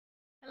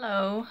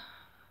Hello,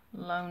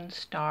 Lone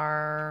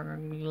Star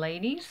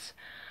ladies.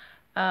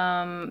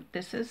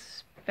 This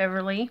is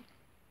Beverly,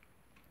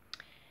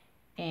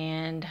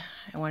 and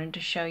I wanted to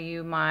show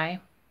you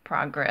my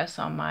progress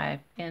on my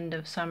end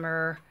of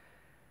summer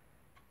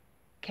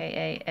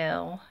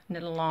KAL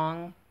knit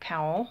along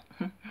cowl.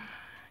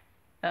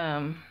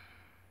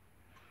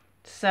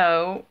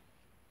 So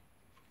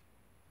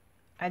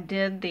I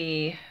did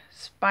the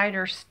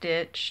spider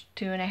stitch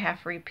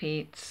 2.5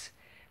 repeats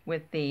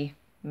with the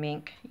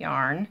mink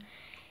yarn,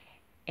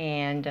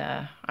 and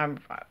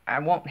I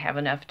won't have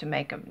enough to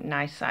make a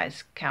nice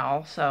size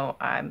cowl, so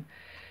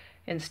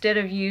instead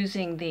of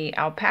using the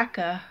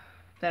alpaca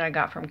that I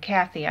got from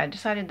Kathy, I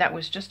decided that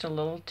was just a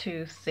little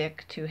too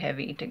thick, too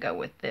heavy to go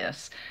with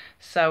this.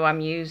 So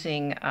I'm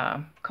using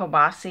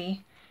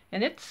Kobasi,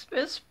 and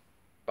it's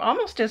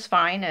almost as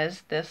fine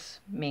as this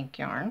mink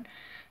yarn.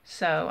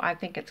 So I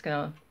think it's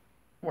going to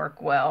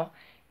work well,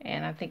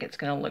 and I think it's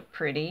going to look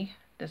pretty.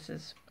 This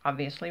is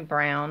obviously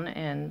brown,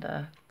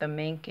 and the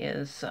mink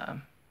is,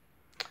 the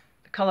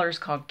color is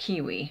called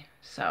kiwi,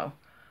 so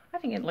I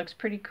think it looks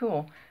pretty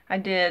cool. I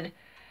did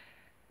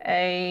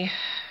a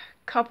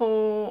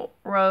couple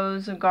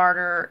rows of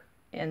garter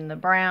in the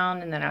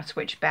brown, and then I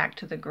switched back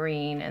to the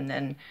green, and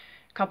then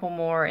a couple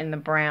more in the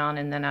brown,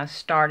 and then I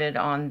started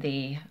on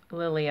the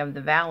Lily of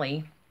the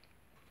Valley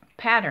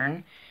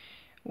pattern,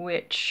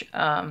 which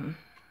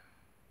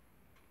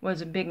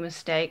was a big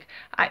mistake.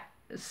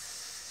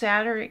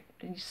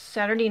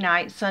 Saturday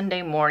night,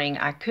 Sunday morning,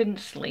 I couldn't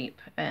sleep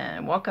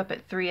and woke up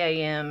at 3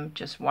 a.m.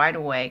 just wide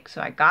awake.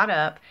 So I got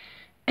up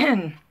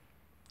and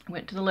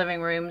went to the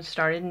living room and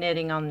started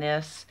knitting on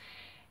this,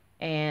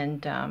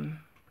 and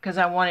because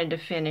I wanted to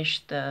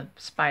finish the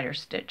spider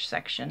stitch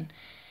section,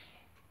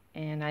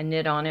 and I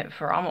knit on it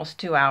for almost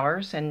 2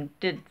 hours and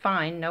did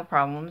fine, no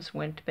problems,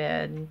 went to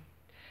bed.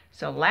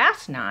 So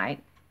last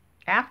night,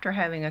 after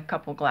having a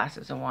couple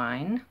glasses of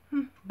wine,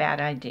 bad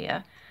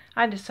idea,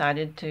 I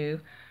decided to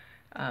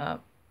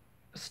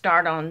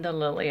start on the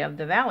Lily of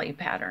the Valley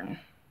pattern.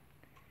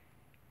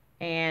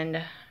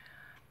 And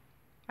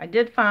I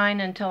did fine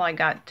until I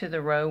got to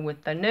the row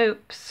with the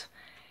Nupps,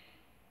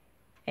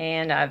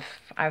 and I've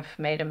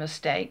made a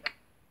mistake.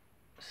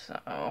 So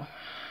I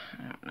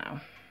don't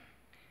know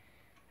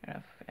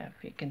if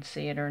you can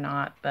see it or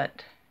not,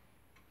 but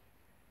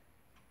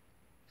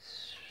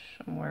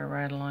somewhere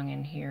right along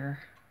in here,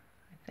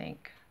 I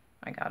think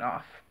I got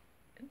off.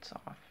 It's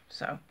off.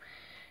 So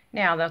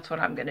now that's what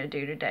I'm going to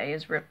do today,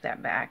 is rip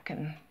that back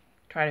and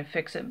try to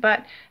fix it.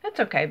 But that's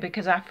okay,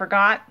 because I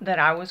forgot that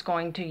I was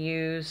going to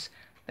use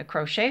the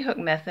crochet hook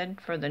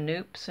method for the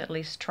Nupps, at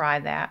least try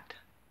that.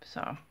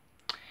 So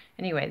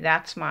anyway,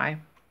 that's my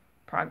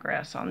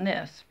progress on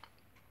this.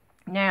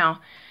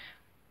 Now,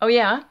 oh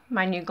yeah,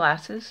 my new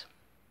glasses.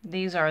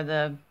 These are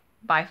the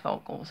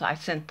bifocals. I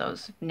sent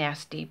those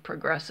nasty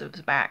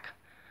progressives back.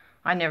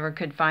 I never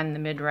could find the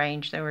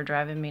mid-range. They were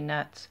driving me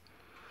nuts.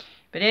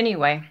 But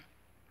anyway,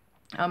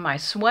 on my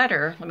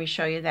sweater, let me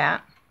show you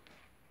that.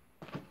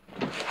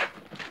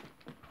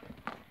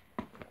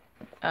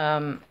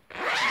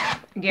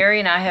 Gary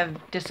and I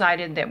have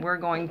decided that we're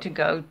going to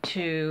go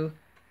to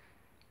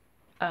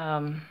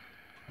the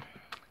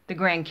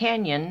Grand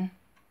Canyon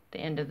the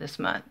end of this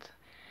month.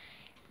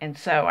 And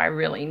so I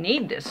really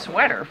need this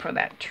sweater for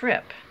that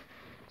trip.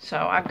 So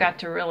I've got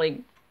to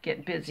really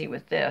get busy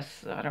with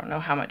this. I don't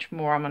know how much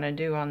more I'm going to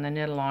do on the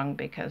knit along,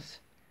 because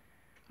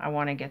I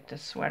want to get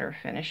this sweater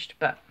finished.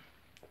 But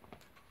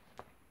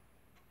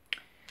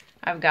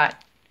I've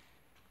got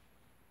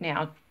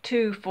now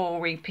 2 full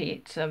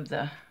repeats of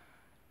the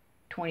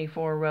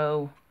 24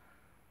 row,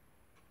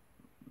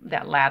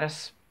 that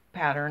lattice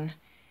pattern,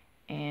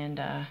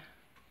 and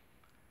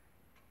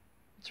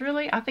it's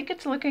really, I think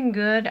it's looking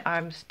good.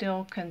 I'm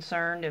still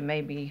concerned it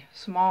may be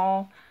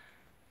small,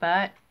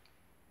 but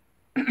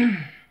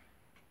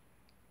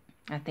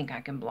I think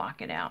I can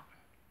block it out.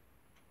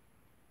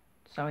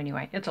 So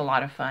anyway, it's a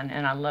lot of fun,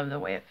 and I love the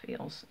way it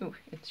feels. Ooh,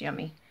 it's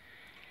yummy.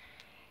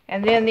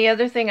 And then the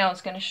other thing I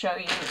was going to show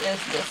you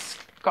is this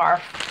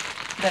scarf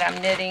that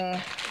I'm knitting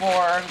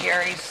for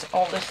Gary's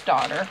oldest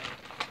daughter.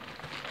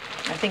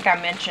 I think I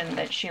mentioned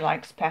that she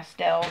likes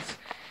pastels,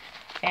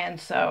 and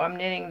so I'm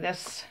knitting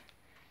this.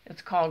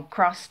 It's called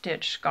cross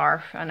stitch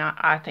scarf, and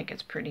I think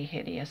it's pretty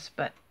hideous,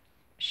 but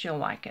she'll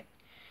like it.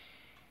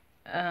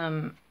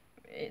 I'm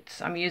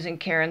using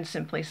Karen's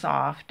Simply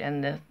Soft,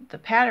 and the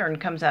pattern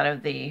comes out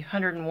of the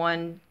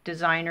 101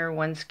 Designer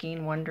One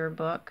Skein Wonder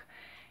book,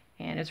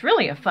 and it's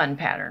really a fun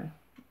pattern.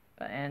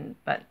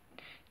 But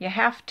you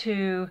have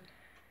to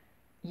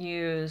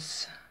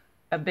use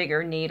a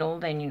bigger needle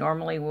than you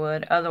normally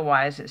would,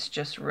 otherwise it's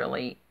just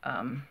really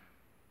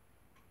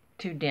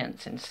too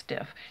dense and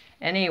stiff.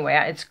 Anyway,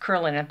 it's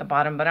curling at the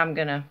bottom, but I'm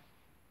gonna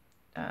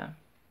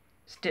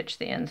stitch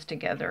the ends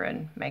together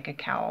and make a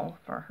cowl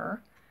for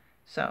her.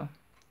 So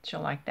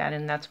she'll like that,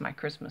 and that's my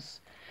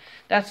Christmas.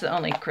 That's the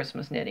only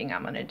Christmas knitting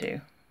I'm gonna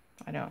do.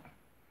 I don't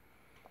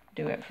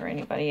do it for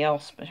anybody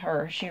else but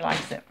her. She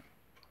likes it.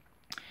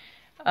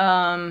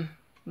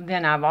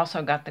 Then I've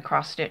also got the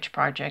cross stitch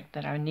project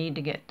that I need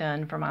to get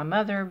done for my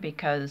mother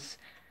because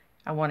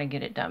I want to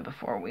get it done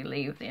before we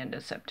leave the end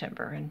of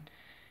September. And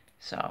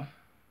so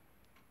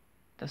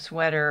the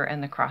sweater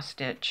and the cross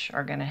stitch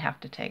are going to have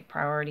to take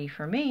priority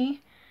for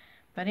me.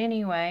 But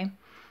anyway,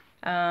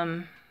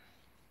 hope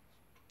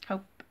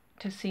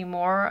to see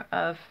more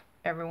of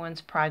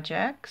everyone's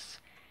projects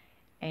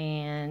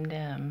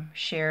and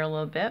share a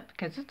little bit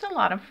because it's a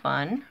lot of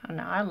fun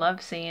and I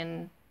love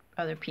seeing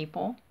other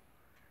people.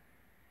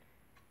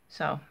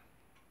 So,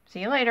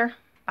 see you later.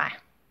 Bye.